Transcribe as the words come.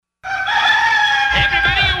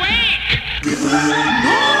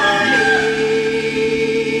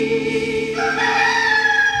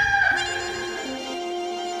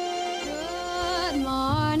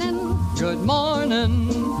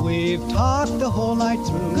the whole night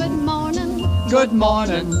through. Good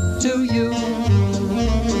morning to you.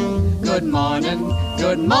 Good morning.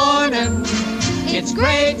 It's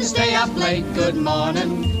great to stay up late. Good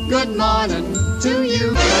morning to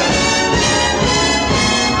you.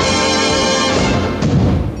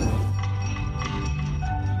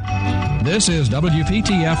 This is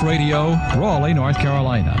WPTF Radio, Raleigh, North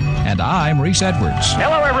Carolina, and I'm Reese Edwards.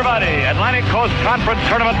 Hello, everybody. Atlantic Coast Conference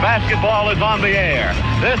Tournament basketball is on the air.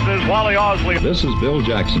 This is Wally Osley. This is Bill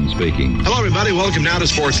Jackson speaking. Hello, everybody. Welcome now to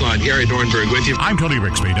Sportsline. Gary Dornberg with you. I'm Tony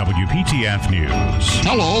Rixby, WPTF News.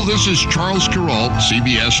 Hello, this is Charles Kuralt,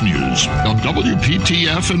 CBS News, on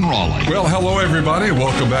WPTF in Raleigh. Well, hello, everybody.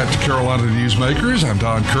 Welcome back to Carolina Newsmakers. I'm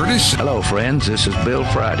Don Curtis. Hello, friends. This is Bill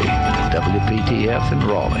Friday, WPTF in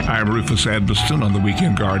Raleigh. I'm Rufus Adbiston on the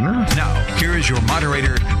Weekend Gardener. Now, here is your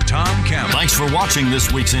moderator, Tom Campbell. Thanks for watching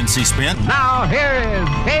this week's NC Spin. Now, here is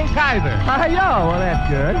Kay Kaiser. Well,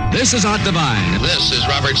 that's good. This is Art Divine. This is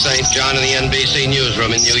Robert St. John in the NBC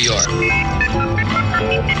Newsroom in New York.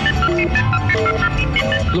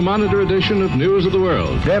 The Monitor edition of News of the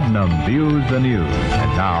World. Debnam views the news.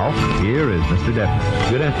 And now, here is Mr. Debnam.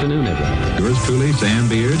 Good afternoon, everyone. Yours truly, Sam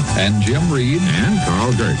Beard, and Jim Reed, and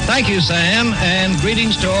Carl Gert. Thank you, Sam, and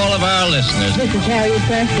greetings to all of our listeners. This is Harriet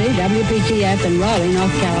Presley, WPTF in Raleigh,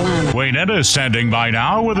 North Carolina. Wayne Etta is standing by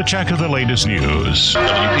now with a check of the latest news.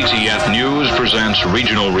 WPTF News presents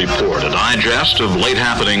Regional Report, a digest of late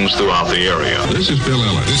happenings throughout the area. This is Bill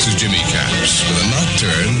Ellis. This is Jimmy Caps. With a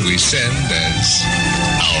nocturne we send as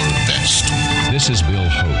our best. This is Bill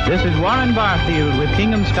Hope. This is Warren Barfield with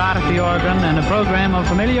Kingdom Scott at the organ and a program of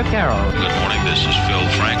familiar carols. Good morning, this is Phil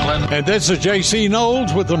Franklin. And this is JC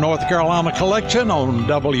Knowles with the North Carolina Collection on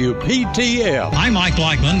WPTF. I'm Mike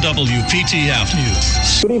Blackman, WPTF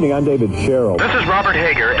News. Good evening, I'm David Sherrill. This is Robert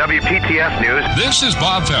Hager, WPTF News. This is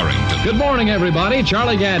Bob Farrington. Good morning, everybody.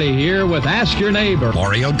 Charlie Gaddy here with Ask Your Neighbor.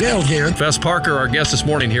 Laurie O'Dell here. Fess Parker, our guest this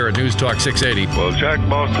morning here at News Talk 680. Well, Jack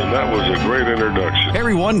Boston, that was a great introduction. Hey,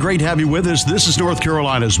 everyone, great to have you with us. This is North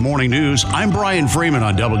Carolina's Morning News. I'm Brian Freeman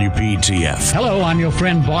on WPTF. Hello, I'm your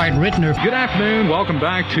friend Boyd Rittner. Good afternoon. Welcome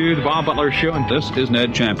back to the Bob Butler Show. And this is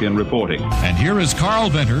Ned Champion reporting. And here is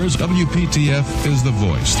Carl Venters. WPTF is the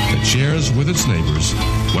voice that shares with its neighbors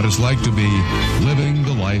what it's like to be living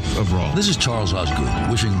the life of Raleigh. This is Charles Osgood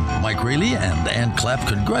wishing Mike Raley and Ann Clapp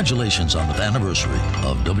congratulations on the anniversary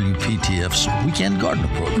of WPTF's Weekend Gardener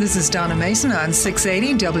program. This is Donna Mason on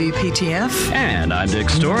 680 WPTF. And I'm Dick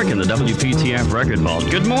Stork in the WPTF Record Vault.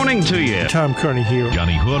 Good morning to you. Tom Kearney here.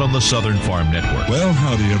 Johnny Hood on the Southern Farm Network. Well,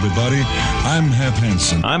 howdy, everybody. I'm Hap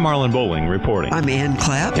Hansen. I'm Marlon Bowling reporting. I'm Ann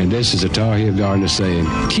Clapp. And this is a Tar Heel Gardener saying,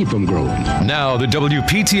 keep them growing. Now, the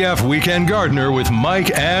WPTF Weekend Gardener with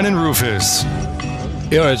Mike, Ann, and Rufus.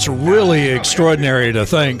 You know, it's really extraordinary to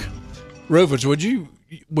think. Rufus, would you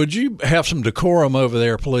have some decorum over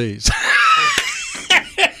there, please?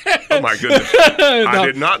 Oh, my goodness. I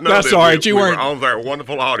did not know that's that all right. You we weren't were on their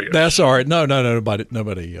wonderful audience. That's all right. No,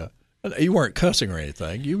 nobody. You weren't cussing or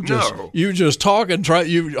anything. You just talking,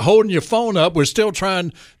 you holding your phone up. We're still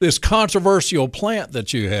trying this controversial plant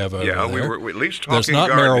that you have over there. Yeah, we were at least talking. It's not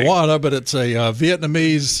gardening. marijuana, but it's a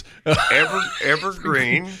Vietnamese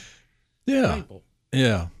evergreen. Yeah. Maple.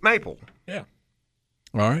 Yeah. Maple. Yeah.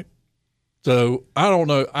 All right. So I don't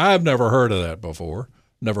know. I've never heard of that before.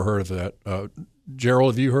 Never heard of that.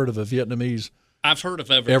 Gerald, have you heard of a Vietnamese? I've heard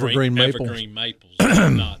of evergreen maples.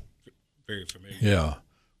 I'm not very familiar. Yeah.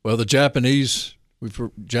 Well, the Japanese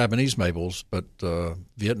maples, but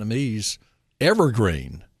Vietnamese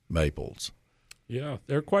evergreen maples. Yeah,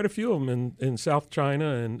 there are quite a few of them in South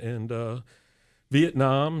China and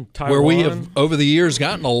Vietnam, Taiwan. Where we have, over the years,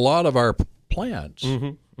 gotten a lot of our plants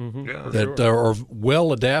that are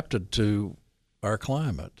well adapted to our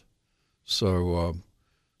climate. So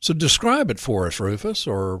describe it for us, Rufus,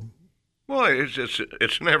 or... Well,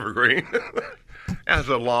 it's an evergreen. Has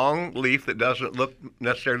a long leaf that doesn't look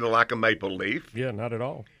necessarily like a maple leaf. Yeah, not at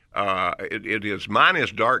all. Mine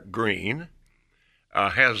is dark green.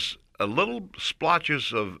 Has a little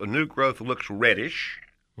splotches of a new growth that looks reddish.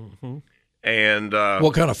 Mm-hmm. And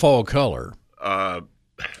what kind of fall color?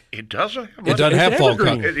 It doesn't have much. It doesn't have fall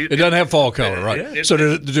color. It doesn't have fall color, right? Yeah. So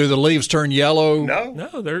do the leaves turn yellow? No,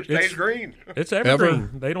 it stays green. It's evergreen.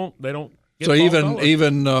 They don't. Get so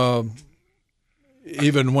fall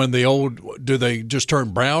even when do they just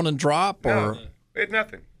turn brown and drop, or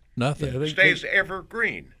nothing? Nothing. Yeah, stays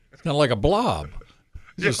evergreen. It's kind of like a blob.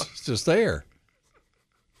 It's just there.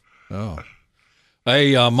 Oh,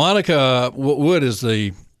 hey, Monica Wood is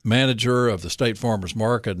the manager of the State Farmers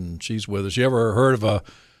Market, and she's with us. You ever heard of a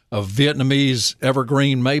Vietnamese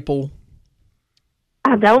evergreen maple?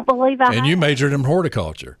 I don't believe I have. And you majored in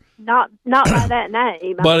horticulture. Not by that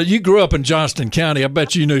name. But you grew up in Johnston County. I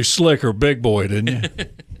bet you knew Slicker Big Boy, didn't you?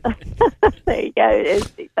 There you go.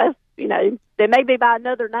 That's, they may be by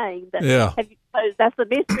another name. But yeah. That's the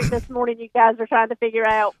mystery this morning you guys are trying to figure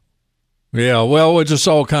out. Yeah, well, it's just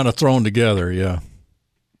all kind of thrown together, yeah.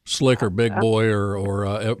 Slicker Big Boy or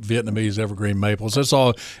Vietnamese evergreen maples. That's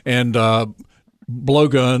all. And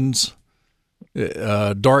blowguns,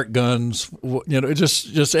 dart guns,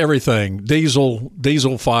 just everything.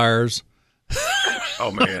 Diesel fires.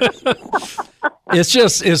 Oh, man.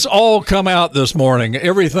 It's all come out this morning.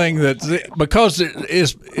 Everything because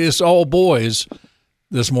it's all boys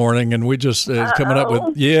this morning, and we just coming up with,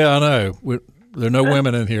 I know. There are no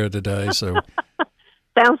women in here today, so.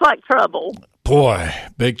 Sounds like trouble. Boy,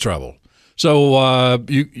 big trouble. So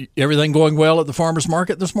everything going well at the farmer's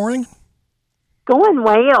market this morning? Going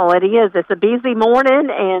well. It is. It's a busy morning,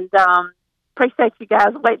 and appreciate you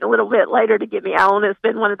guys waiting a little bit later to get me on. It's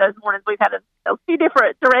been one of those mornings we've had a few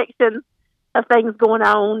different directions of things going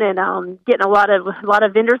on, and getting a lot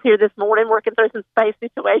of vendors here this morning, working through some space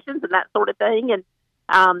situations and that sort of thing. And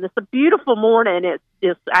it's a beautiful morning. It's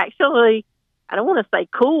just actually, I don't want to say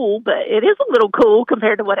cool, but it is a little cool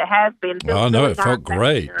compared to what it has been. Oh, no, it felt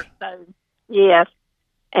great. So, yes.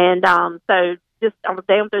 And so just I was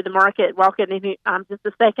down through the market, walking in just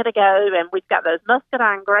a second ago, and we've got those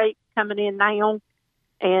muscadine grapes coming in now.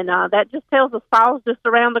 And that just tells us fall's just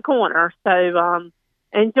around the corner. So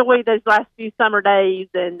enjoy those last few summer days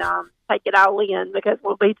and take it all in, because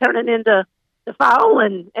we'll be turning into the fall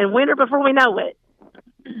and winter before we know it.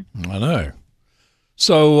 I know.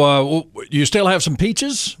 So you still have some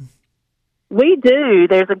peaches? We do.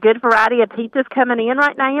 There's a good variety of peaches coming in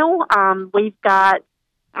right now. We've got,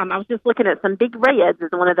 I was just looking at some big reds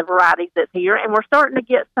is one of the varieties that's here, and we're starting to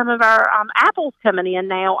get some of our apples coming in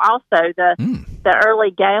now also, the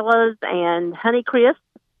early galas and Honeycrisp.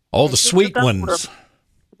 All the sweet ones.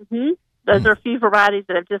 Mm-hmm. Those are a few varieties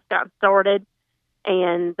that have just gotten started,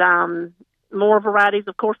 and more varieties,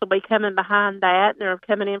 of course, will be coming behind that. They're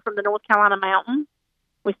coming in from the North Carolina mountains.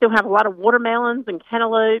 We still have a lot of watermelons and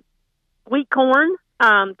cantaloupe, sweet corn.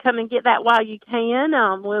 Come and get that while you can.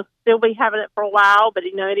 We'll still be having it for a while, but it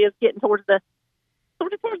is getting towards the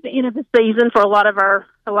end of the season for a lot of our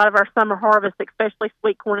summer harvest, especially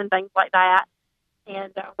sweet corn and things like that.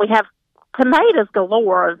 And we have tomatoes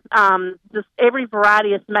galore. Just every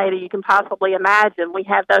variety of tomato you can possibly imagine. We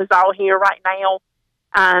have those all here right now.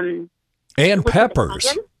 And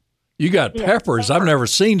peppers. You got peppers. I've never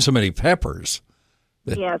seen so many peppers.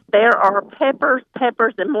 Yes, there are peppers,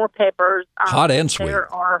 and more peppers. Hot and sweet.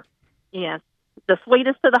 There are, yes, the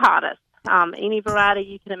sweetest to the hottest. Any variety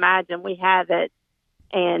you can imagine, we have it.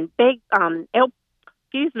 And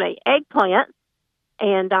eggplant.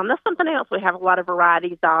 And that's something else we have a lot of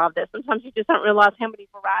varieties of that sometimes you just don't realize how many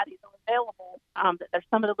varieties are available. That there's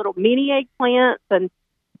some of the little mini eggplants and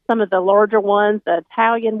some of the larger ones, the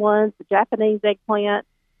Italian ones, the Japanese eggplant.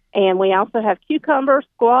 And we also have cucumber,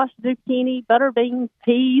 squash, zucchini, butter beans,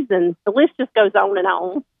 peas, and the list just goes on and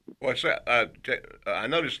on. What's that? I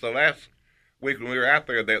noticed the last week when we were out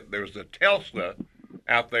there that there was a Tesla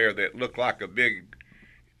out there that looked like a big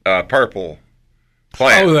purple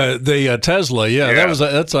plant. Oh, the Tesla, yeah.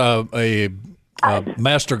 That's a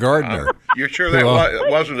master gardener. You're sure that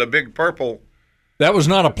wasn't a big purple? That was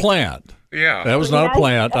not a plant. Yeah. That was not a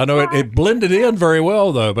plant. I know it blended in very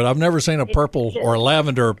well, though, but I've never seen a purple or a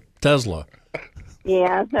lavender Tesla.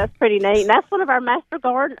 Yeah, that's pretty neat. And that's one of our master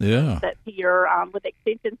gardeners that's here with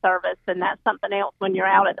Extension Service, and that's something else when you're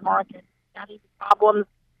out at the market. Got any problems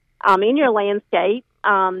in your landscape,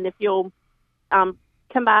 if you'll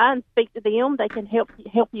come by and speak to them, they can help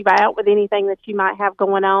you out with anything that you might have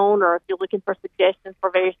going on, or if you're looking for suggestions for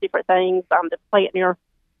various different things to plant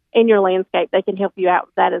in your landscape, they can help you out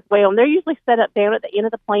with that as well. And they're usually set up down at the end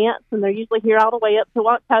of the plants, and they're usually here all the way up to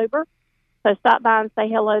October. So stop by and say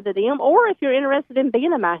hello to them. Or if you're interested in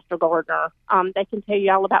being a master gardener, they can tell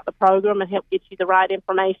you all about the program and help get you the right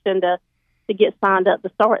information to get signed up to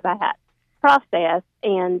start that process.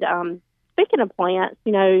 And speaking of plants,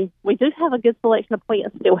 we do have a good selection of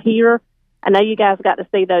plants still here. I know you guys got to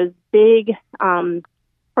see those big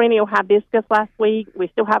perennial hibiscus last week. We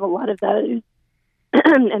still have a lot of those.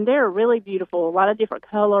 And they're really beautiful, a lot of different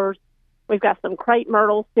colors. We've got some crepe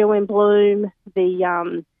myrtles still in bloom,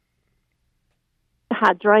 the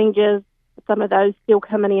hydrangeas, some of those still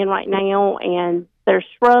coming in right now, and there's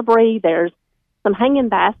shrubbery, there's some hanging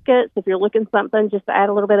baskets. If you're looking something just to add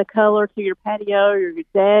a little bit of color to your patio or your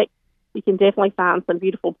deck, you can definitely find some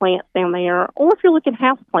beautiful plants down there. Or if you're looking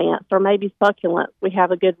house plants or maybe succulents, we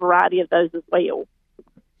have a good variety of those as well.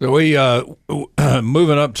 So we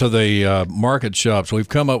moving up to the market shops. We've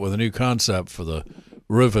come up with a new concept for the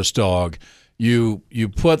Rufus dog. You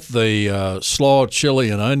put the slaw, chili,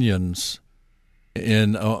 and onions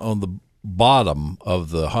in on the bottom of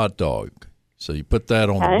the hot dog. So you put that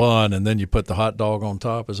on the bun, and then you put the hot dog on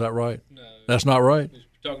top. Is that right? No, that's not right.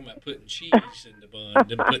 We're talking about putting cheese in the bun, and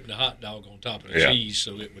then putting the hot dog on top of the cheese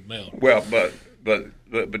so it would melt. Well,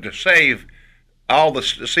 but to save all the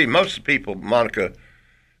most of the people, Monica,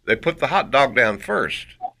 they put the hot dog down first,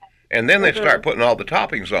 and then they start putting all the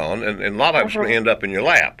toppings on, and a lot of it's going to end up in your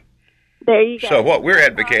lap. There you go. So what we're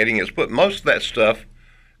advocating is put most of that stuff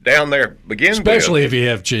down there. Especially if you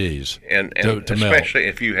have cheese, and to especially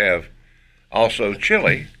melt. if you have also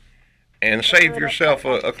chili, and save yourself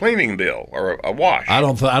a cleaning bill or a wash. I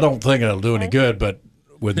don't think it'll do any good, but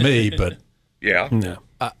with me, but yeah, no.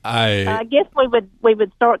 I guess we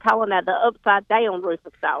would start calling that the upside down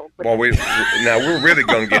Rufus dog. Well, now we're really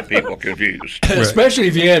going to get people confused, especially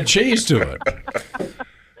if you add cheese to it.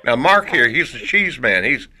 Now, Mark here, he's the cheese man.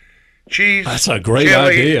 He's cheese. That's a great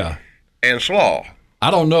chili, idea. And slaw.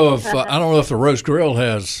 I don't know if the roast grill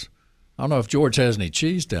has. I don't know if George has any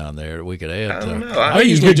cheese down there that we could add. I don't know.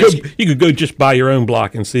 You could go just buy your own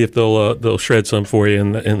block and see if they'll shred some for you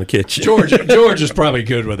in the kitchen. George is probably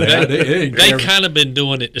good with that. They kind of been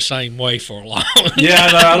doing it the same way for a long time.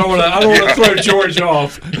 Yeah, no, I don't want to throw George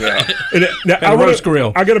off. Yeah. Now, roast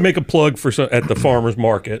grill. I got to make a plug for at the farmers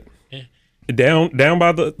market. Yeah. Down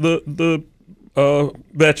by the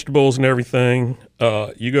vegetables and everything.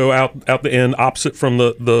 You go out the end opposite from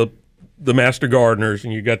the master gardeners,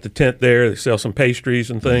 and you got the tent there. They sell some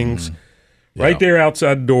pastries and things. Yeah. Right there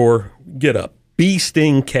outside the door, get a bee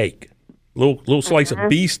sting cake, little slice of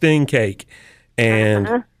bee sting cake,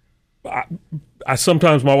 and I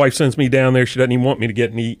sometimes my wife sends me down there. She doesn't even want me to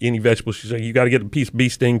get any vegetables. She's like, "You got to get a piece of bee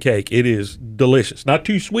sting cake. It is delicious, not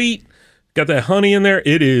too sweet. Got that honey in there.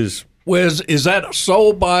 It is." Is that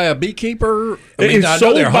sold by a beekeeper? It's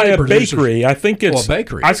sold by a bakery. I think it's a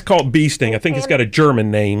bakery. I call it bee sting. I think it's got a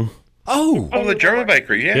German name. Oh, the German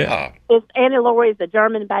bakery, yeah. It's Annie Laurie's, the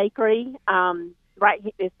German bakery. Right,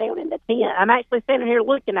 it's down in the tent. I'm actually sitting here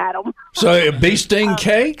looking at them. So, bee sting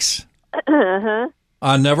cakes? Uh-huh.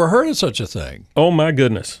 I never heard of such a thing. Oh my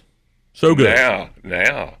goodness, so good.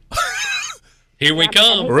 Now. Here we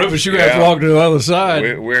come, Rufus. You have to walk to the other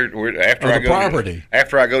side. We're after the property.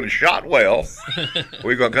 After I go to Shotwell,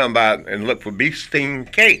 we're gonna come by and look for bee sting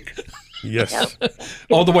cake. Yes,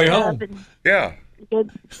 all the way home. Yeah.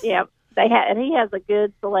 Good. Yeah, he has a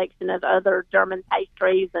good selection of other German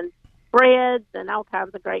pastries and breads and all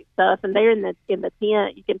kinds of great stuff. And there in the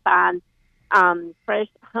tent, you can find fresh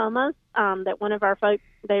hummus that one of our folks,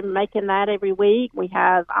 they're making that every week. We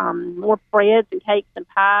have more breads and cakes and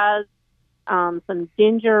pies, some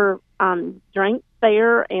ginger drinks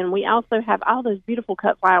there, and we also have all those beautiful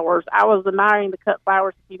cut flowers. I was admiring the cut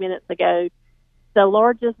flowers a few minutes ago. The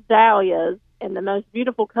largest dahlias and the most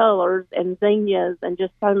beautiful colors and zinnias and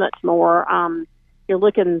just so much more. You're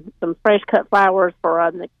looking some fresh cut flowers for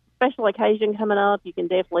a special occasion coming up. You can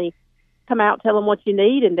definitely come out, tell them what you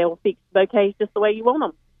need, and they'll fix bouquets just the way you want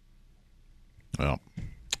them. Well,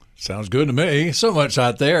 sounds good to me. So much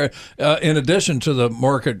out there. In addition to the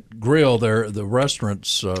market grill, the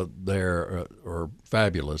restaurants there are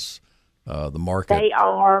fabulous. The market. They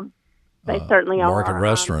are. They certainly are. Market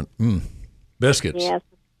restaurant. Biscuits. Yes.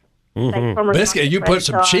 Mm-hmm. Biscuit. You put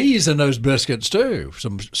some cheese in those biscuits too.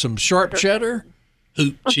 Some sharp cheddar.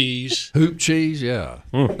 Hoop cheese. Hoop cheese. Yeah,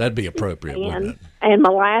 that'd be appropriate, wouldn't it? And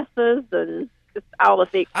molasses and just all the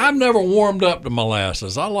things. I've never warmed up to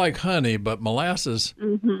molasses. I like honey, but molasses.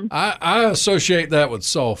 Mm-hmm. I associate that with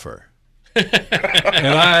sulfur,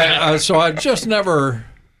 and so I've just never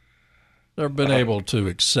been able to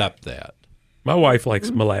accept that. My wife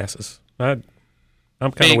likes molasses. I'm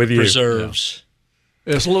kind of with you. Preserves. Yeah.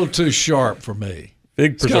 It's a little too sharp for me.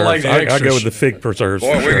 Fig preserves. Like I go with the fig preserves.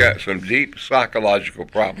 Boy, we got some deep psychological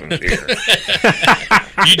problems here.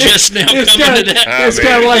 You just now coming to that. It's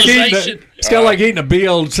kind of like eating. It's kind of like eating a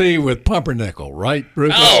BLT with pumpernickel, right,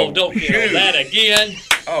 Rufus? Oh, don't get on that again.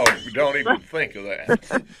 Oh, don't even think of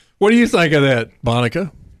that. What do you think of that,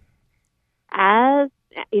 Monica?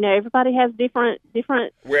 Everybody has different.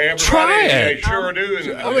 Well, try it. They sure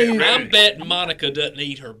do. I'm betting Monica doesn't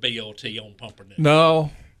eat her BLT on pumpernickel.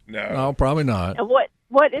 No, probably not.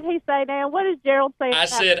 What did he say now? What did Gerald say? I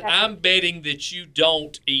said I'm betting that you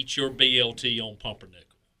don't eat your BLT on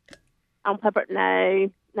pumpernickel. On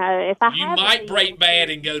pumpernickel, no. If I you might break bad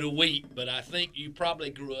and go to wheat, but I think you probably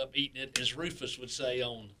grew up eating it, as Rufus would say,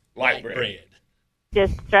 on light bread.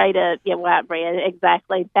 Just straight up, white bread.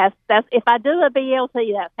 Exactly. That's if I do a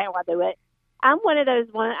BLT, that's how I do it. I'm one of those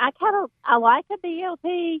one. I like a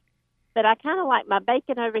BLT, but I kind of like my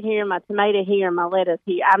bacon over here, my tomato here, and my lettuce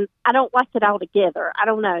here. I don't like it all together. I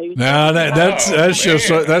don't know. No,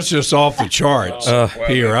 that's just off the charts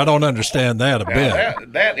here. I don't understand that a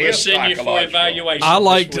bit. That we'll is send you for evaluation. I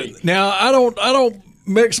like to now. I don't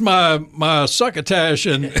mix my succotash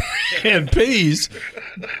and peas,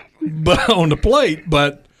 but on the plate.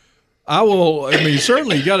 But I will. I mean,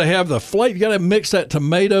 certainly you got to have the flavor. You got to mix that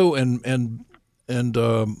tomato and.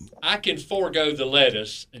 I can forego the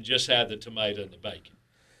lettuce and just have the tomato and the bacon.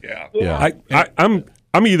 Yeah.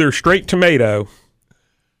 I'm either straight tomato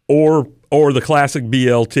or the classic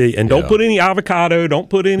BLT, and don't put any avocado, don't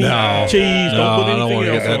put any cheese, don't put anything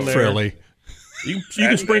else on there. Frilly. You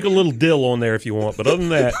can sprinkle a little dill on there if you want, but other than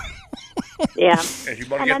that, yeah. If you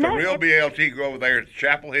want to get the real BLT, go over there to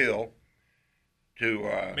Chapel Hill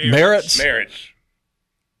to Merritt's.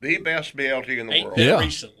 The best BLT in the world. Yeah.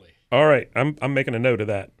 Recently. All right, I'm making a note of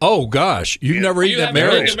that. Oh gosh, you've never eaten at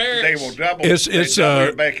Merritt's? They will double. It's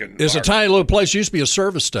your bacon. It's a tiny little place. It used to be a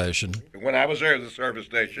service station. When I was there, it was a service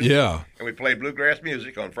station. Yeah, and we played bluegrass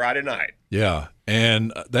music on Friday night. Yeah,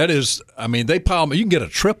 and that is, I mean, they pile them. You can get a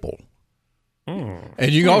triple, and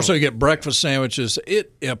you can also get breakfast sandwiches.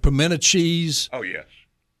 Pimento cheese. Oh yes.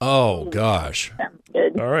 Oh gosh.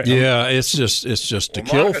 Good. All right. Yeah, it's just to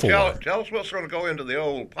kill Monica, for. Tell us what's going to go into the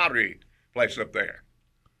old pottery place up there.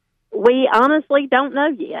 We honestly don't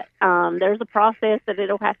know yet. There's a process that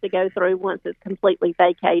it'll have to go through once it's completely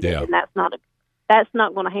vacated, and that's not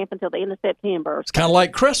going to happen until the end of September. It's kind of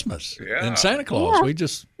like Christmas and Santa Claus. Yeah. We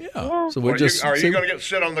just So are you going to get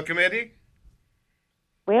sit on the committee?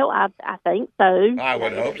 Well, I think so. I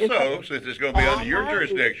would hope so, since it's going to be under your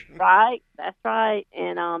jurisdiction. Right, that's right,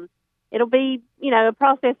 and it'll be a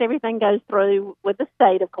process. Everything goes through with the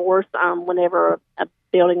state, of course. Whenever a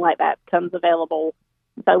building like that becomes available.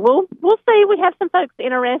 So we'll see. We have some folks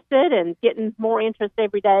interested and getting more interest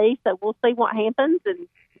every day. So we'll see what happens, and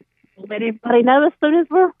we'll let everybody know as soon as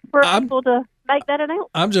we're able to make that announcement.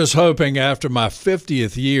 I'm just hoping after my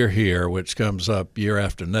 50th year here, which comes up year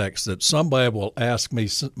after next, that somebody will ask me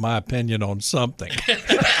my opinion on something.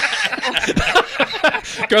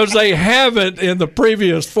 Because they haven't in the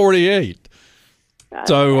previous 48.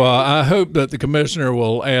 So I hope that the commissioner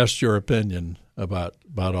will ask your opinion about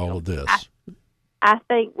all of this. I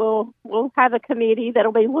think we'll have a committee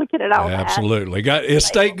that'll be looking at all that. Absolutely. It's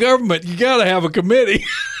state government. You got to have a committee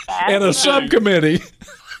and a subcommittee.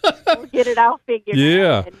 We'll get it all figured out.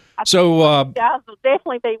 Yeah. So you guys will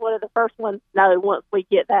definitely be one of the first ones to know once we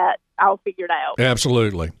get that all figured out.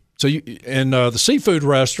 Absolutely. So the seafood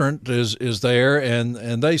restaurant is there,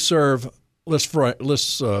 and they serve. Let's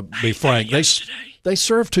be frank. They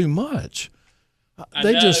serve too much.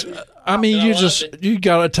 You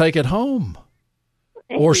got to take it home.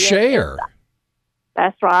 Or share.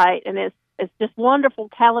 That's right, and it's just wonderful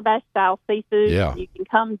Calabash style seafood. Yeah. You can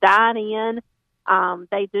come dine in.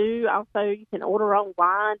 They do also. You can order on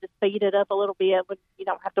wine to speed it up a little bit. You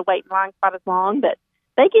don't have to wait in line quite as long, but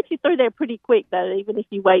they get you through there pretty quick though. Even if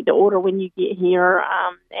you wait to order when you get here,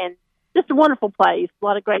 and just a wonderful place. A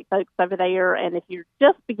lot of great folks over there, and if you're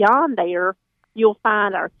just beyond there, you'll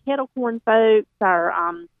find our kettle corn folks. Our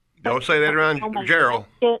don't say that around Gerald.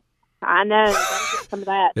 I know. Get some of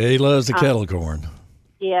that. He loves the kettle corn.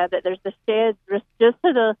 Yeah, there's the shed just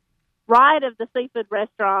to the right of the seafood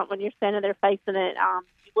restaurant. When you're standing there facing it,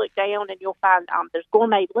 you look down and you'll find there's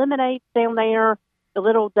gourmet lemonades down there, the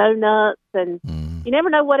little donuts, and you never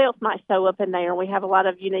know what else might show up in there. We have a lot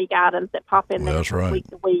of unique items that pop in there from week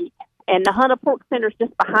to week. And the Hunter Pork Center's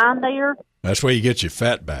just behind there. That's where you get your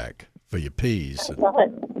fat back for your peas.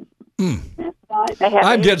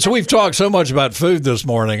 So we've talked so much about food this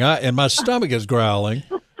morning, and my stomach is growling.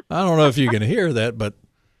 I don't know if you can hear that, but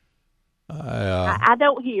I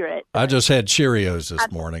don't hear it. I just had Cheerios this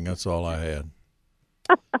morning. That's all I had.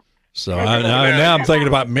 So now I'm thinking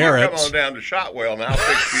about Merritt's. Come on down to Shotwell, and I'll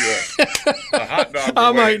fix you a hot dog.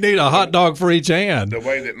 I might need a hot dog for each hand. The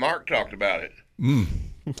way that Mark talked about it.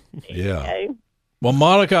 Yeah. Well,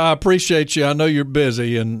 Monica, I appreciate you. I know you're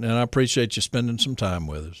busy, and I appreciate you spending some time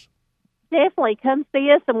with us. Definitely. Come see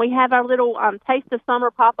us, and we have our little Taste of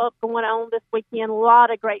Summer pop-up going on this weekend. A lot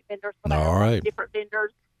of great vendors. All right. Different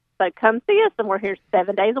vendors. So come see us, and we're here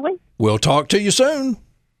 7 days a week. We'll talk to you soon.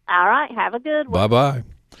 All right. Have a good one. Bye-bye.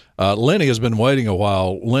 Lenny has been waiting a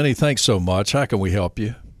while. Lenny, thanks so much. How can we help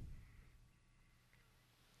you?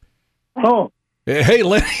 Oh. Hey,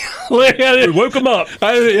 Lenny. We woke him up.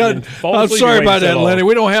 I'm sorry about that, Lenny.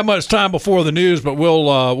 We don't have much time before the news, but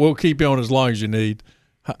we'll keep you on as long as you need.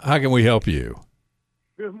 How can we help you?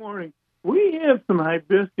 Good morning. We have some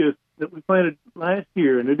hibiscus that we planted last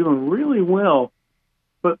year, and they're doing really well.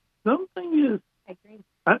 But something is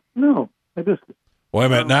no hibiscus. Wait a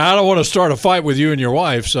minute. Now I don't want to start a fight with you and your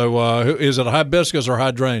wife. So is it hibiscus or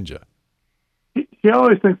hydrangea? She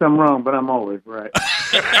always thinks I'm wrong, but I'm always right.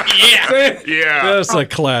 Yeah. That's a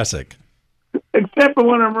classic. Except for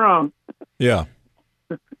when I'm wrong. Yeah.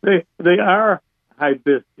 They are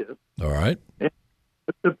hibiscus. All right. But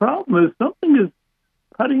the problem is something is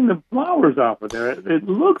cutting the flowers off of there. It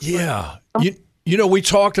looks like we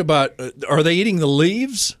talked about, are they eating the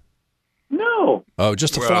leaves? No. Oh,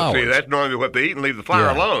 just the flowers. See, that's normally what they eat and leave the flower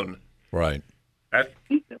alone. Right.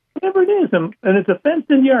 Whatever it is, and it's a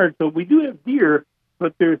fenced-in yard, so we do have deer,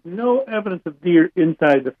 but there's no evidence of deer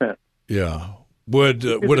inside the fence. Yeah. Would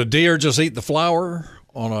a deer just eat the flower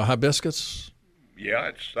on a hibiscus? Yeah,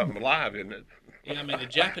 it's something alive, isn't it? Yeah, I mean, the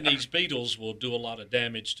Japanese beetles will do a lot of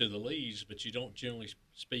damage to the leaves, but you don't generally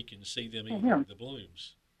speaking see them eating the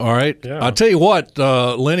blooms. All right. Yeah. I'll tell you what,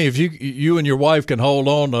 Lenny, if you and your wife can hold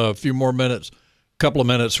on a few more minutes, a couple of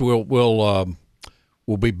minutes, we'll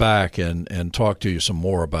be back and talk to you some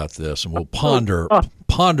more about this, and we'll ponder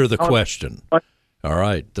the question. All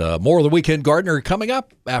right. More of the Weekend Gardener coming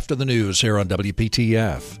up after the news here on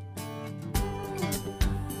WPTF.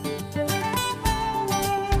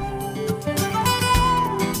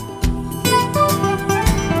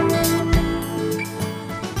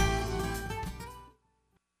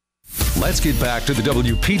 Let's get back to the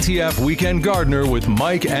WPTF Weekend Gardener with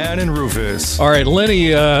Mike, Ann, and Rufus. All right,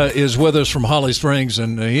 Lenny is with us from Holly Springs,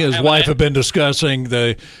 and he and his wife have been discussing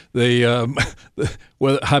the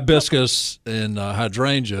hibiscus and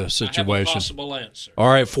hydrangea situation. I have a possible answer. All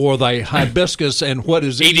right, for the hibiscus and what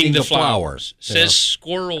is eating the flowers. Says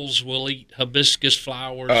squirrels will eat hibiscus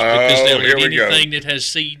flowers because they'll eat anything that has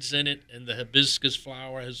seeds in it, and the hibiscus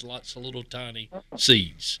flower has lots of little tiny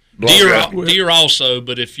seeds. Deer also,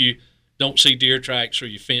 but if you don't see deer tracks or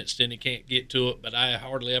you fenced in, you can't get to it. But I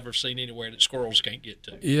hardly ever seen anywhere that squirrels can't get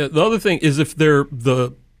to. Yeah. The other thing is if they're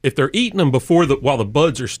eating them while the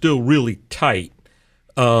buds are still really tight,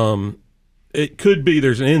 it could be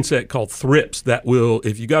there's an insect called thrips that will,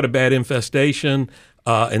 if you got a bad infestation,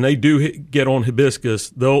 and they do get on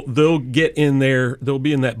hibiscus, they'll get in there. They'll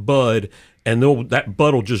be in that bud, and that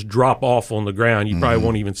bud will just drop off on the ground. You probably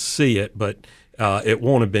won't even see it, but it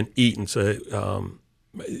won't have been eaten. So.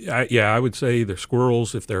 I would say either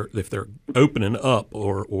squirrels if they're opening up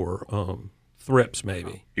or thrips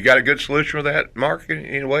maybe. You got a good solution for that, Mark?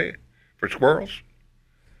 In a way, for squirrels?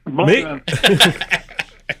 Me?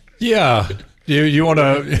 Yeah. You want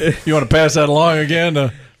to pass that along again?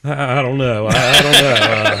 I don't know. I don't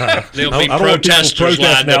know. There'll be protesters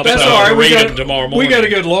lined up. That's all right. Tomorrow morning. We got a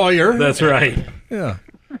good lawyer. That's right. Yeah.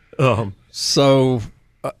 So,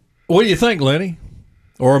 what do you think, Lenny?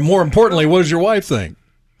 Or more importantly, what does your wife think?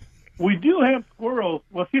 We do have squirrels.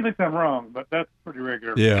 Well, she thinks I'm wrong, but that's pretty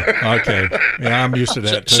regular. Yeah, okay. Yeah, I'm used to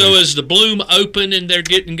that, too. So is the bloom open and they're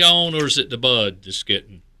getting gone, or is it the bud that's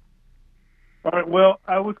getting? All right, well,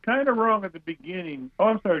 I was kind of wrong at the beginning. Oh,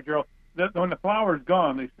 I'm sorry, Gerald. When the flower's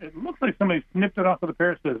gone, it looks like somebody snipped it off with a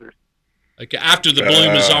pair of scissors. Okay, after the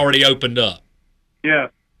bloom has already opened up. Yeah.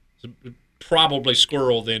 So probably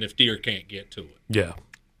squirrel then if deer can't get to it. Yeah.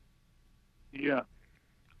 Yeah.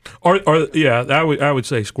 I would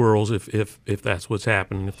say squirrels if that's what's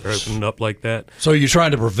happening, if they're opening up like that. So you're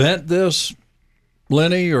trying to prevent this,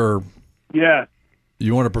 Lenny, or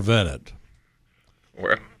you want to prevent it?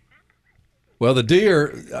 Well, the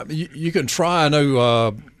deer, you can try. I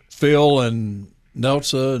know Phil and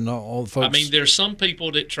Nelsa and all the folks. I mean, there's some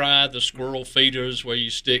people that try the squirrel feeders where you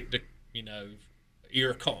stick the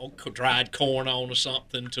dried corn on or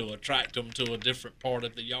something to attract them to a different part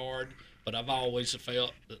of the yard. But I've always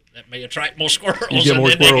felt that may attract more squirrels. You get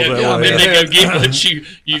more squirrels that way. And then they go get what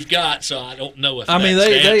you've got. So I don't know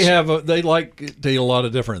if they like to eat a lot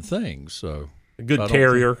of different things. So a good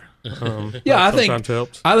terrier. I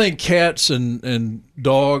think cats and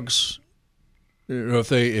dogs.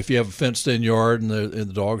 If you have a fenced-in yard and the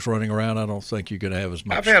dog's running around, I don't think you're going to have as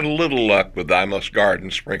much. I've had a little luck with I Must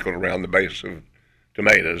Garden sprinkled around the base of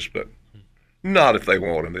tomatoes, but not if they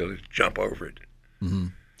want them. They'll just jump over it. Mm-hmm.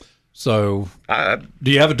 So,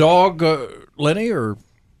 do you have a dog, Lenny, or?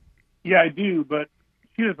 Yeah, I do, but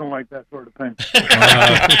she doesn't like that sort of thing.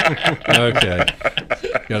 Okay,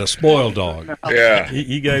 got a spoiled dog. Yeah,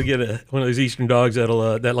 you got to get one of those Eastern dogs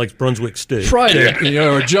that likes Brunswick stew. Try it,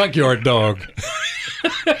 or a junkyard dog.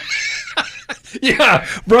 Yeah,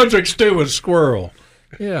 Brunswick stew with squirrel.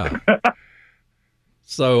 Yeah.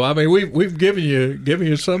 So I mean, we've given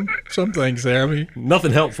you some things there. I mean,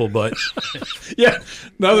 nothing helpful, but yeah,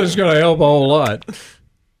 nothing's going to help a whole lot.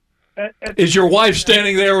 Is your wife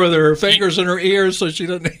standing there with her fingers in her ears so she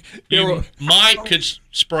doesn't? You might could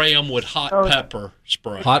spray them with hot pepper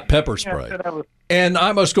spray. Hot pepper spray. And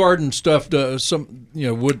Imus Garden stuff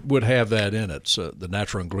would have that in it. So the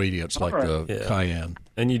natural ingredients like the cayenne.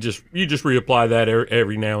 And you just reapply that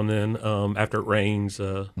every now and then after it rains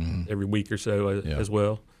every week or so as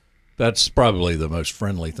well. That's probably the most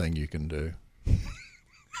friendly thing you can do.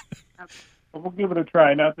 Well, we'll give it a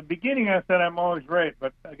try. Now, at the beginning, I said I'm always right,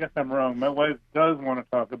 but I guess I'm wrong. My wife does want to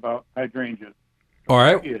talk about hydrangeas. All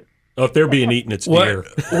right. Oh, if they're being eaten, it's deer.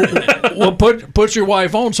 Well, put your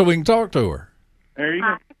wife on so we can talk to her. There you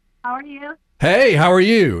go. How are you? Hey, how are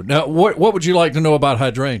you? Now, what would you like to know about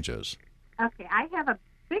hydrangeas? Okay, I have a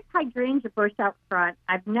big hydrangea bush out front.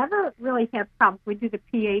 I've never really had problems. We do the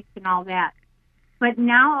pH and all that. But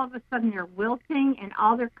now, all of a sudden, they're wilting and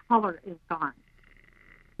all their color is gone.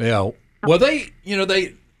 Yeah. Well,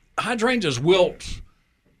 hydrangeas wilt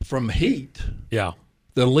from heat. Yeah.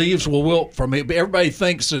 The leaves will wilt from heat. Everybody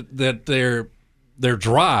thinks that they're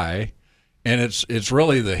dry, and it's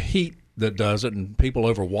really the heat that does it, and people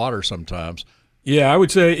overwater sometimes. Yeah, I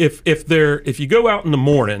would say if you go out in the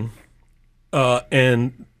morning,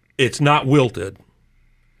 and it's not wilted,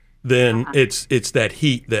 then it's that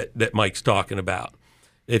heat that Mike's talking about.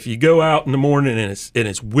 If you go out in the morning and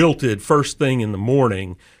it's wilted first thing in the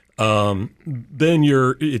morning, then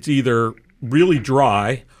it's either really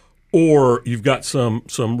dry or you've got some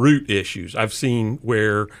root issues. I've seen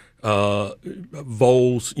where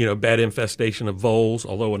voles, bad infestation of voles,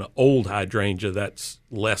 although in an old hydrangea that's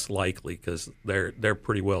less likely because they're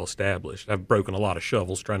pretty well established. I've broken a lot of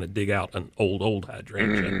shovels trying to dig out an old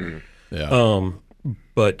hydrangea. Yeah.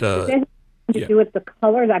 But does it have to do with the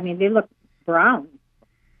colors? I mean, they look brown.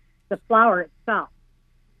 The flower itself.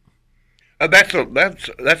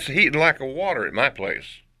 That's heat and lack of water at my place.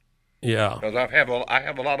 Yeah, because I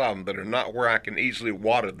have a lot of them that are not where I can easily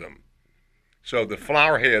water them. So the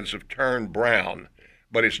flower heads have turned brown,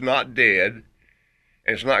 but it's not dead,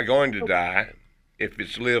 and it's not going to die if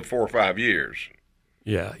it's lived 4 or 5 years.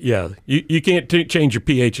 Yeah. You can't change your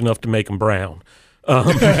pH enough to make them brown.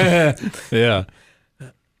 Yeah.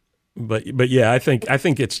 But yeah, I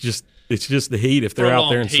think it's just the heat if they're out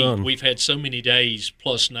there in the sun. We've had so many days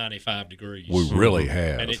plus 95 degrees. We really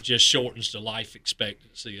have. And it just shortens the life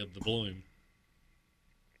expectancy of the bloom.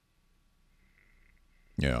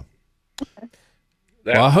 Yeah.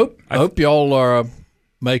 Well, I hope y'all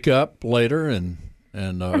make up later and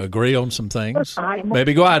agree on some things.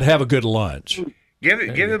 Maybe go out and have a good lunch. Give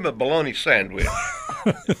him a bologna sandwich.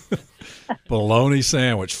 Bologna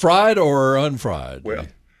sandwich, fried or unfried? Well,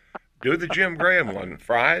 do the Jim Graham one,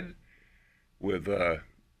 fried with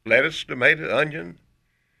lettuce, tomato, onion,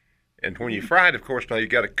 and when you fry it, of course, now you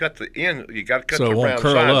got to cut the end. You got to cut the round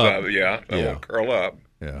sides of it. Yeah, so it won't curl up.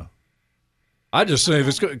 Yeah. I just say if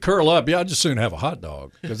it's going to curl up, I'd just soon have a hot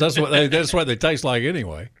dog because that's what they taste like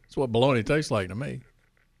anyway. That's what bologna tastes like to me.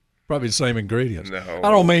 Probably the same ingredients. No.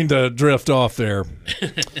 I don't mean to drift off there,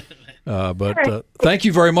 but thank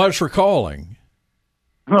you very much for calling.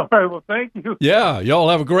 All right. Well, thank you. Yeah. Y'all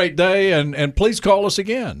have a great day, and please call us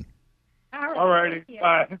again. All righty.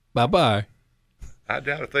 Bye. Bye-bye. I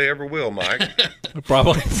doubt if they ever will, Mike.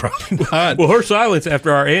 Probably not. Well, her silence after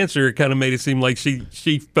our answer kind of made it seem like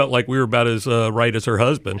she felt like we were about as right as her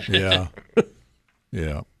husband. Yeah.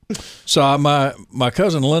 Yeah. So my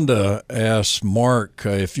cousin Linda asked Mark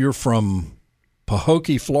if you're from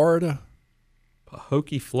Pahokee, Florida.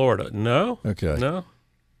 Pahokee, Florida. No. Okay. No.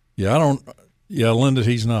 Yeah, I don't. Yeah, Linda,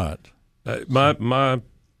 he's not.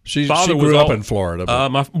 She grew up in Florida.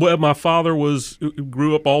 My father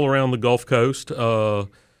grew up all around the Gulf Coast. The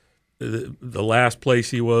last place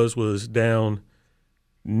he was down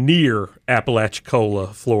near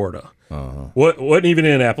Apalachicola, Florida. Uh-huh. Wasn't even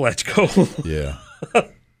in Apalachicola. Yeah.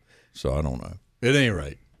 So I don't know. At any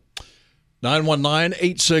rate,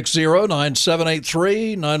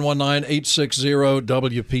 919-860-9783,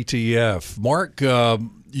 919-860-WPTF. Mark,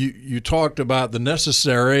 you talked about the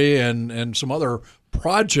necessary and some other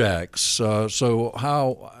projects. So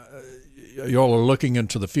how y'all are looking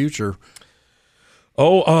into the future?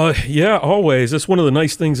 Yeah, always. That's one of the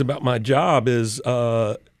nice things about my job is,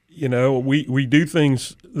 we do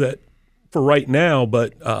things that for right now,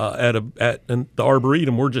 but at the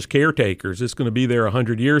Arboretum, we're just caretakers. It's going to be there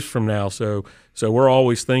 100 years from now. So we're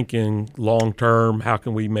always thinking long term. How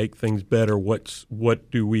can we make things better? What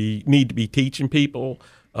do we need to be teaching people?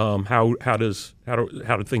 How do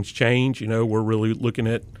things change? We're really looking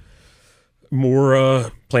at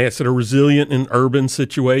more plants that are resilient in urban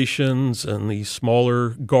situations and these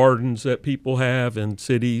smaller gardens that people have in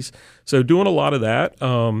cities. So doing a lot of that.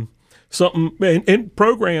 something, and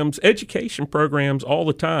programs, education programs all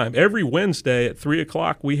the time. Every Wednesday at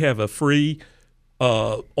 3:00, we have a free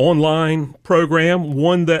online program,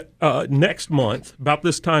 one that next month, about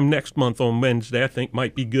this time next month on Wednesday, I think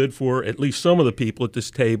might be good for at least some of the people at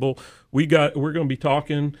this table. We're going to be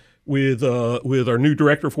talking with our new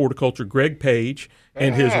director of horticulture, Greg Page,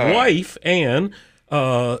 and his wife, Ann,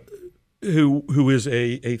 who is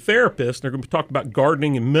a therapist. They're going to be talking about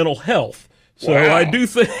gardening and mental health. So I do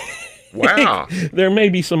think there may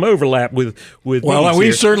be some overlap with well,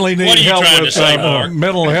 we certainly need help with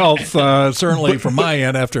mental health, certainly from my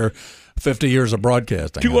end after 50 years of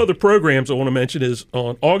broadcasting. Two other programs I want to mention is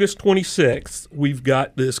on August 26th, we've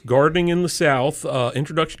got this Gardening in the South,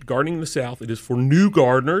 Introduction to Gardening in the South. It is for new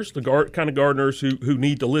gardeners, the kind of gardeners who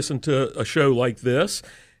need to listen to a show like this.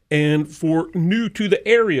 And for new to the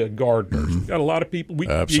area gardeners, we've got a lot of people.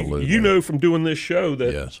 Absolutely, you know from doing this show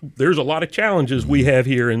that there's a lot of challenges we have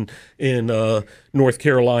here in North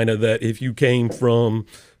Carolina. That if you came from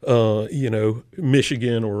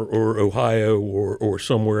Michigan or Ohio or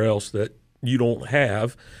somewhere else that you don't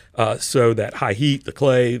have, so that high heat, the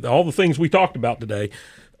clay, all the things we talked about today,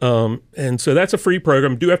 and so that's a free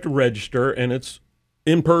program. You do have to register, and it's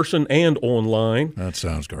in person and online. That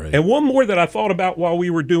sounds great. And one more that I thought about while we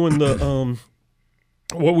were doing the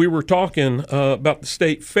what we were talking about the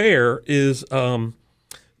state fair is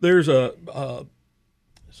there's some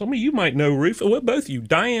of you might know Rufus. Well, both of you,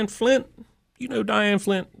 Diane Flint. You know Diane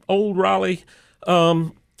Flint, old Raleigh.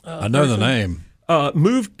 I know the name.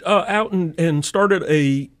 Moved out and started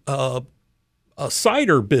a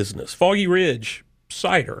cider business, Foggy Ridge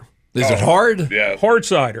Cider. Is it hard? Yeah. Hard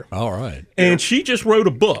cider. All right. And she just wrote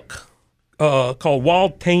a book called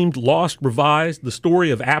Wild, Tamed, Lost, Revised, The Story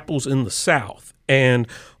of Apples in the South. And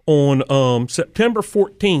on September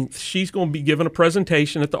 14th, she's going to be giving a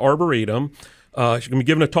presentation at the Arboretum. She's going to be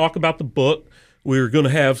giving a talk about the book. We're going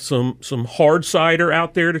to have some hard cider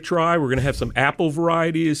out there to try. We're going to have some apple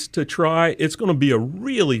varieties to try. It's going to be a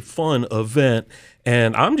really fun event,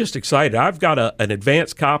 and I'm just excited. I've got an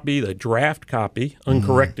advanced copy, the draft copy,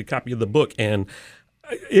 uncorrected copy of the book, and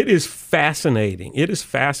it is fascinating. It is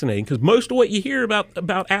fascinating because most of what you hear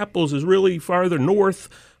about apples is really farther north.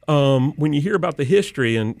 When you hear about the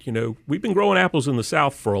history, and we've been growing apples in the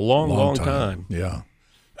South for a long time. Yeah.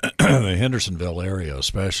 The Hendersonville area,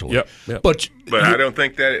 especially. Yep. But I don't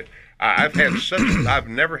think that I've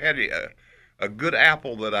never had a good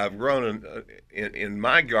apple that I've grown in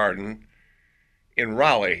my garden in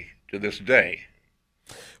Raleigh to this day.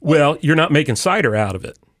 Well, you're not making cider out of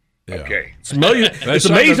it. Yeah. Okay. It's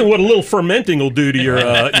amazing what a little fermenting will do to your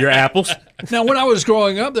apples. Now, when I was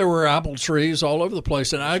growing up, there were apple trees all over the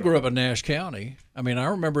place, and I grew up in Nash County. I mean, I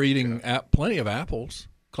remember eating plenty of apples.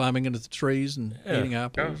 Climbing into the trees and eating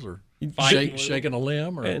apples, or shaking a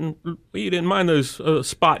limb, and you didn't mind those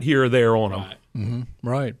spot here or there on them. Mm-hmm.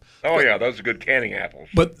 Right. Oh yeah, those are good canning apples.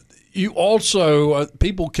 But you also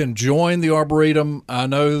people can join the Arboretum. I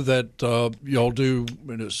know that y'all do.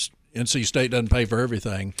 NC State doesn't pay for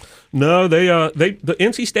everything. No, the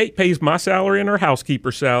NC State pays my salary and our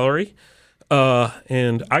housekeeper's salary,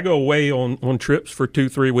 and I go away on trips for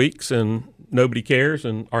 2-3 weeks and. Nobody cares,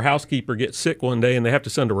 and our housekeeper gets sick one day, and they have to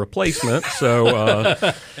send a replacement. So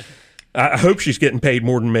I hope she's getting paid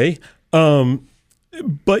more than me.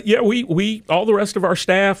 But yeah, we all the rest of our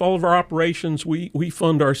staff, all of our operations, we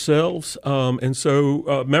fund ourselves, and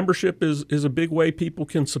so membership is a big way people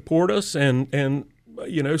can support us. And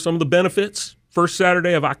some of the benefits. First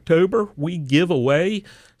Saturday of October, we give away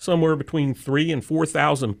somewhere between 3,000 and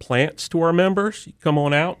 4,000 plants to our members. You come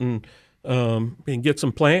on out and get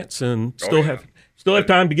some plants and still have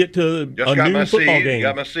time to get to a new football game.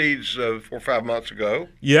 Got my seeds 4 or 5 months ago.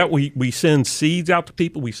 Yeah, we send seeds out to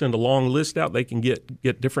people. We send a long list out. They can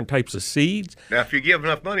get different types of seeds. Now, if you give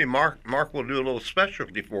enough money, Mark will do a little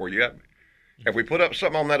specialty for you. Have we put up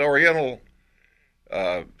something on that Oriental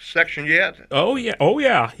section yet? Oh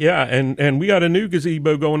yeah. And we got a new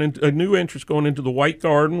gazebo a new entrance going into the White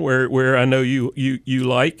Garden where I know you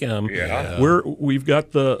like. We've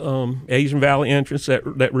got the Asian Valley entrance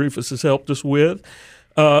that Rufus has helped us with.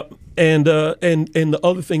 And the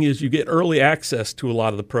other thing is you get early access to a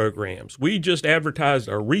lot of the programs. We just advertised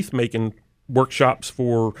our wreath making workshops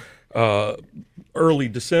for early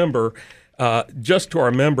December just to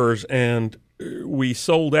our members, and we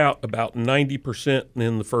sold out about 90%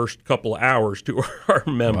 in the first couple of hours to our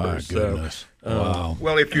members. My goodness. Wow.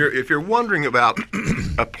 Well, if you're wondering about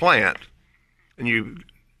a plant, and you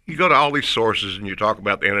go to all these sources and you talk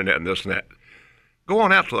about the internet and this and that, go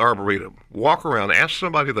on out to the Arboretum, walk around, ask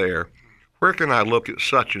somebody there, where can I look at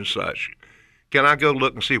such and such? can I go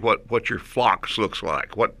look and see what your phlox looks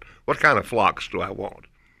like? What kind of phlox do I want?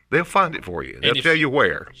 They'll find it for you. They'll tell you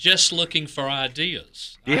where. Just looking for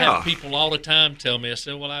ideas. Yeah. I have people all the time tell me, I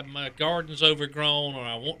said, well, my garden's overgrown, or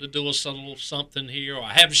I want to do a little something here, or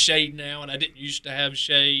I have shade now and I didn't used to have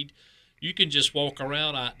shade. You can just walk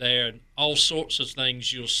around out there and all sorts of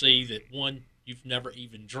things you'll see that one you've never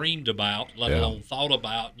even dreamed about, let alone thought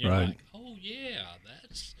about. And you're like, oh, yeah,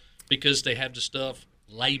 that's because they have the stuff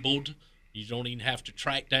labeled. You don't even have to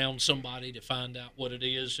track down somebody to find out what it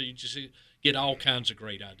is. So you just get all kinds of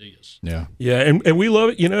great ideas. Yeah, and we love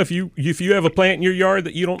it. You know, if you have a plant in your yard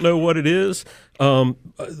that you don't know what it is,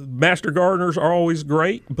 master gardeners are always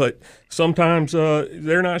great, but sometimes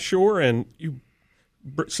they're not sure, and you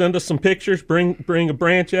send us some pictures. Bring a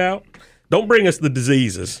branch out. Don't bring us the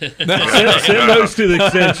diseases. send those to the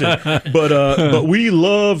extension. But we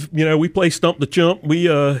love, we play Stump the Chump. We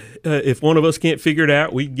if one of us can't figure it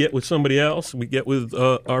out, we get with somebody else. We get with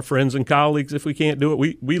our friends and colleagues if we can't do it.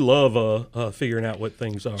 We love figuring out what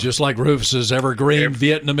things are. Just like Rufus's evergreen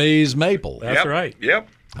Vietnamese maple. That's right. Yep.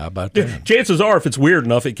 How about that? Chances are, if it's weird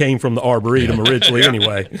enough, it came from the Arboretum originally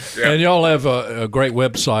anyway. And y'all have a great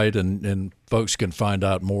website, and folks can find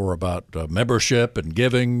out more about membership and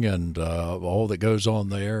giving and all that goes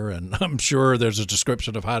on there. And I'm sure there's a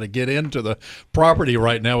description of how to get into the property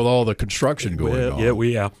right now with all the construction going on.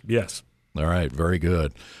 Yes. All right, very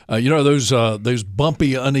good. Those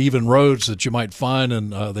bumpy, uneven roads that you might find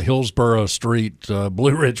in the Hillsborough Street,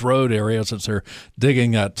 Blue Ridge Road area, since they're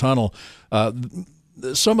digging that tunnel.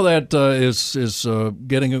 Some of that is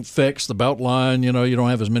getting fixed, the belt line, you don't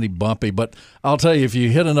have as many bumpy. But I'll tell you, if you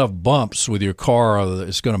hit enough bumps with your car,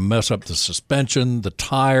 it's going to mess up the suspension, the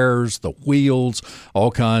tires, the wheels, all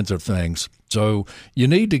kinds of things. So you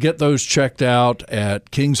need to get those checked out at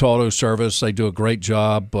King's Auto Service. They do a great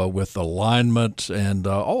job with alignment and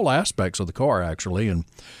all aspects of the car, actually. And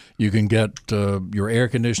you can get your air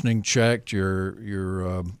conditioning checked,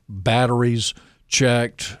 your batteries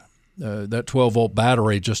checked. That 12-volt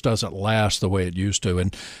battery just doesn't last the way it used to.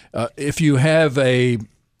 And if you have a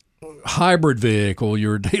hybrid vehicle,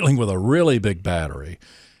 you're dealing with a really big battery,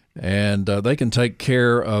 and they can take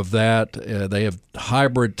care of that. They have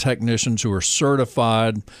hybrid technicians who are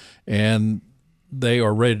certified, and they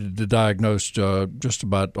are ready to diagnose just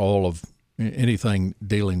about all of anything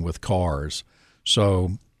dealing with cars.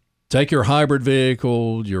 So take your hybrid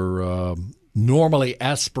vehicle, your normally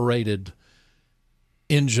aspirated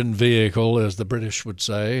engine vehicle, as the British would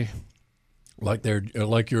say, like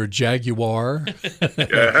you're a Jaguar.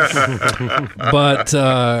 But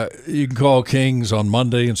you can call King's on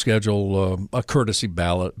Monday and schedule a courtesy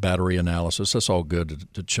battery analysis. That's all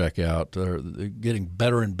good to check out. They're getting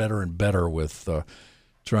better and better and better with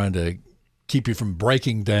trying to keep you from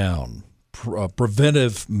breaking down.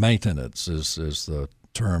 Preventive maintenance is the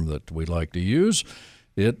term that we like to use.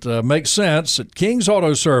 It makes sense at King's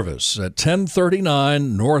Auto Service at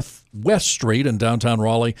 1039 Northwest Street in downtown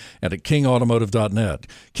Raleigh and at kingautomotive.net.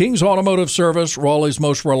 King's Automotive Service, Raleigh's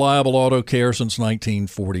most reliable auto care since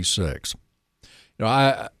 1946.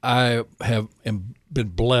 I have been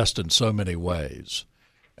blessed in so many ways,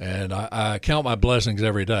 and I count my blessings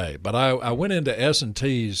every day. But I went into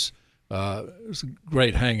S&T's. It was a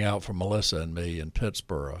great hangout for Melissa and me in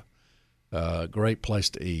Pittsburgh. Great place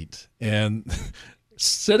to eat. And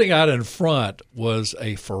sitting out in front was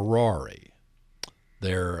a Ferrari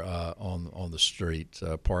there on the street,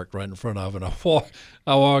 parked right in front of it.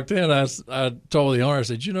 I walked in. I told the owner, I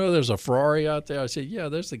said, there's a Ferrari out there? I said, yeah,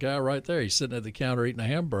 there's the guy right there. He's sitting at the counter eating a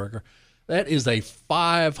hamburger. That is a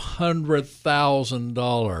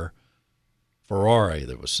 $500,000 Ferrari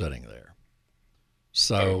that was sitting there.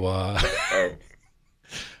 So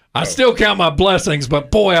I still count my blessings, but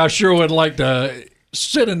boy, I sure would like to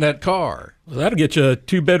sit in that car. Well, that'll get you a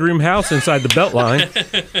 2-bedroom house inside the Beltline.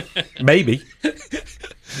 Maybe.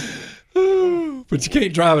 But you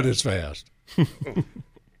can't drive it as fast.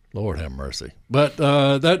 Lord have mercy. But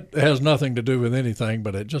that has nothing to do with anything,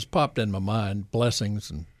 but it just popped in my mind.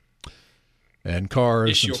 Blessings and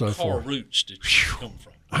cars and so forth. It's your car roots that you come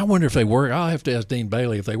from. I wonder if they work. I'll have to ask Dean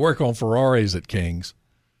Bailey if they work on Ferraris at King's.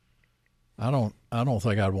 I don't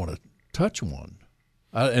think I'd want to touch one.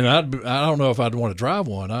 I don't know if I'd want to drive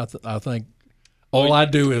one. I think all I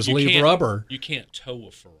do is leave rubber. You can't tow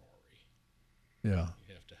a Ferrari. Yeah.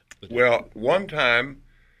 Well, one time,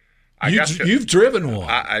 you've driven one.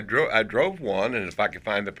 I drove one, and if I could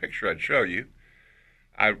find the picture, I'd show you.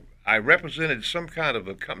 I represented some kind of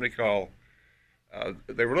a company called.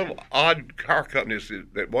 They were little odd car companies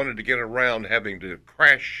that wanted to get around having to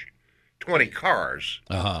crash 20 cars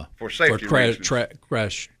for safety reasons.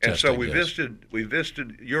 Crash and testing, so we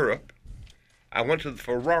visited Europe, I went to the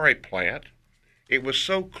Ferrari plant. It was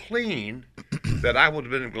so clean that I would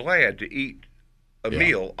have been glad to eat a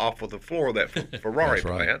meal off of the floor of that Ferrari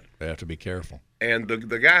plant. They have to be careful. And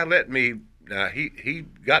the guy let me, he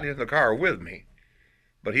got in the car with me,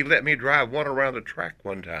 but he let me drive one around the track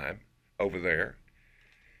one time over there.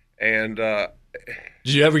 And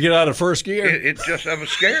did you ever get out of first gear? I was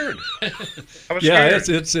scared. Scared.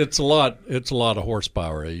 It's a lot of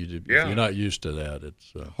horsepower. You're not used to that.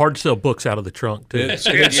 It's hard to sell books out of the trunk too.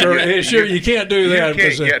 Sure, you can't do that. You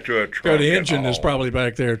can't get to a trunk. The engine is probably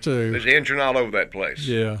back there too. There's engine all over that place.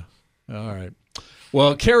 Yeah. All right.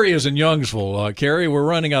 Well, Carrie is in Youngsville. Carrie, we're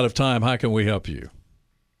running out of time. How can we help you?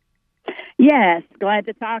 Yes, glad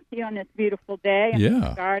to talk to you on this beautiful day. I'm in the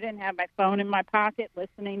Yeah. garden, have my phone in my pocket,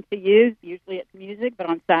 listening to you. Usually it's music, but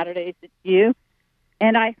on Saturdays it's you.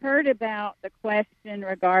 And I heard about the question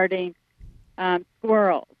regarding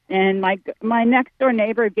squirrels. And my next door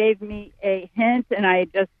neighbor gave me a hint, and I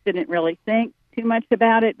just didn't really think too much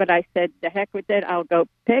about it. But I said, "The heck with it! I'll go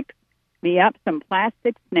pick me up some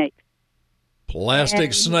plastic snakes."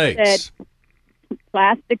 Plastic snakes.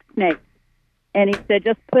 Plastic snakes. And he said,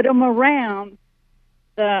 just put them around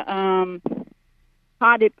the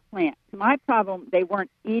potted plants. My problem, they weren't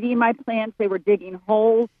eating my plants. They were digging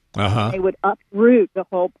holes. They would uproot the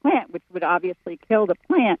whole plant, which would obviously kill the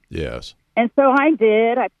plant. Yes. And so I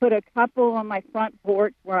did. I put a couple on my front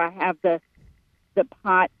porch where I have the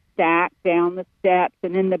pot stacked down the steps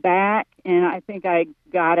and in the back. And I think I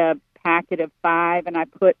got a packet of 5, and I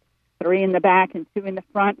put 3 in the back and 2 in the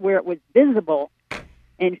front where it was visible.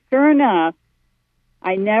 And sure enough,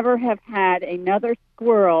 I never have had another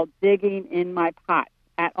squirrel digging in my pots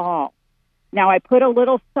at all. Now, I put a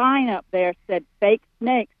little sign up there said fake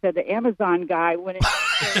snakes, so the Amazon guy wouldn't.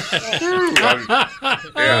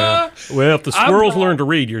 Well, if the squirrels learn to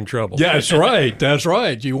read, you're in trouble. Yeah, that's right. That's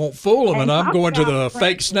right. You won't fool them. And I'm going to the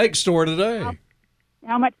fake snake store today.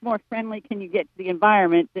 How much more friendly can you get to the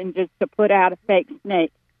environment than just to put out a fake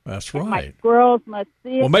snake? That's And right. my squirrels must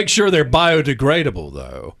see it. Well, make sure they're biodegradable,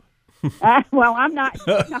 though. Well, I'm not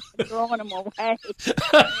throwing them away.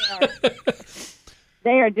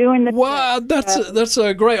 They are doing the. Wow, that's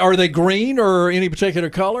a great. Are they green or any particular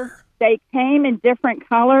color? They came in different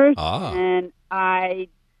colors, Ah. and I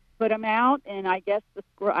put them out. And I guess the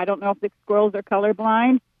squirrel. I don't know if the squirrels are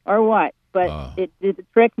colorblind or what, but it did the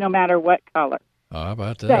trick no matter what color. How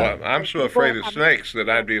about that? Well, I'm so afraid of snakes that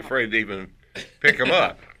I'd be afraid to even pick them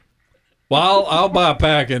up. Well, I'll buy a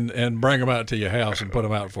pack and bring them out to your house and put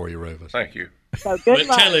them out for you, Rufus. Thank you. So good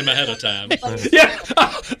luck. Tell him ahead of time.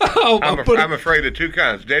 I'm afraid of 2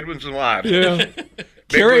 kinds, dead ones and live. Yeah.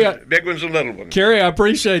 Big ones and little ones. Carrie, I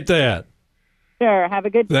appreciate that. Sure. Have a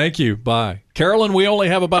good day. Thank you. Bye. Carolyn, we only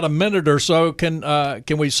have about a minute or so. Can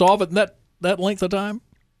we solve it in that length of time?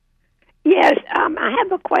 Yes, I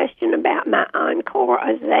have a question about my Encore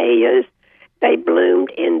azaleas. They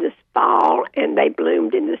bloomed in the fall and they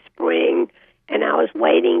bloomed in the spring, and I was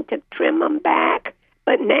waiting to trim them back,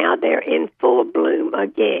 but now they're in full bloom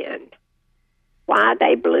again. Why are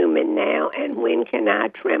they blooming now, and when can I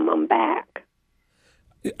trim them back?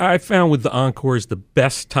 I found with the Encores, the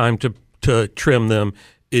best time to trim them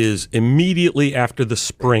is immediately after the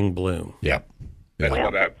spring bloom. Yep.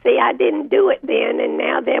 See, I didn't do it then, and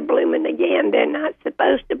now they're blooming again. They're not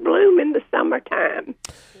supposed to bloom in the summertime.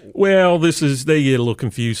 Well, they get a little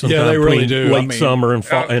confused sometimes. Yeah, they really between do. Late summer and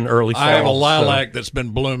fall, and early fall. I have a lilac that's been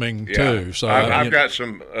blooming too. So I've got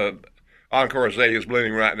some Encore azaleas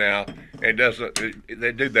blooming right now. They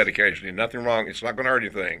do that occasionally. Nothing wrong. It's not going to hurt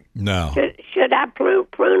anything. No. Should I prune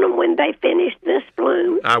them when they finish this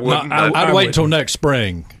bloom? I wouldn't. No, I'd wait until next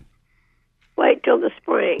spring. Wait till the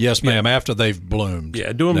spring. Yes, ma'am. After they've bloomed.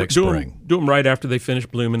 Yeah, do them right after they finish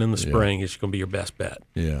blooming in the spring. It's going to be your best bet.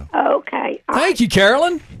 Yeah. Okay. Thank you,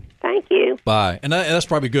 Carolyn. Thank you. Bye. And that's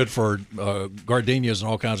probably good for gardenias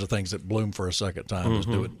and all kinds of things that bloom for a second time.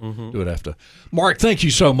 Just do it after. Mark, thank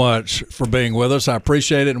you so much for being with us. I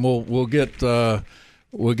appreciate it, and we'll get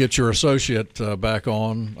your associate back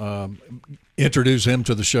on. Introduce him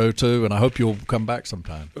to the show too, and I hope you'll come back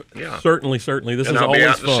sometime. Yeah, certainly. This is always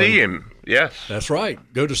out fun. to see him. Yes, that's right.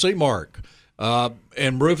 Go to see Mark.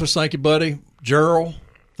 And Rufus, thank you, buddy. Gerald,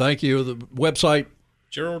 thank you. The website.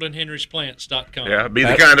 GeraldandHenrysPlants.com. Yeah, be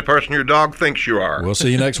the kind of person your dog thinks you are. We'll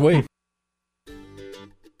see you next week.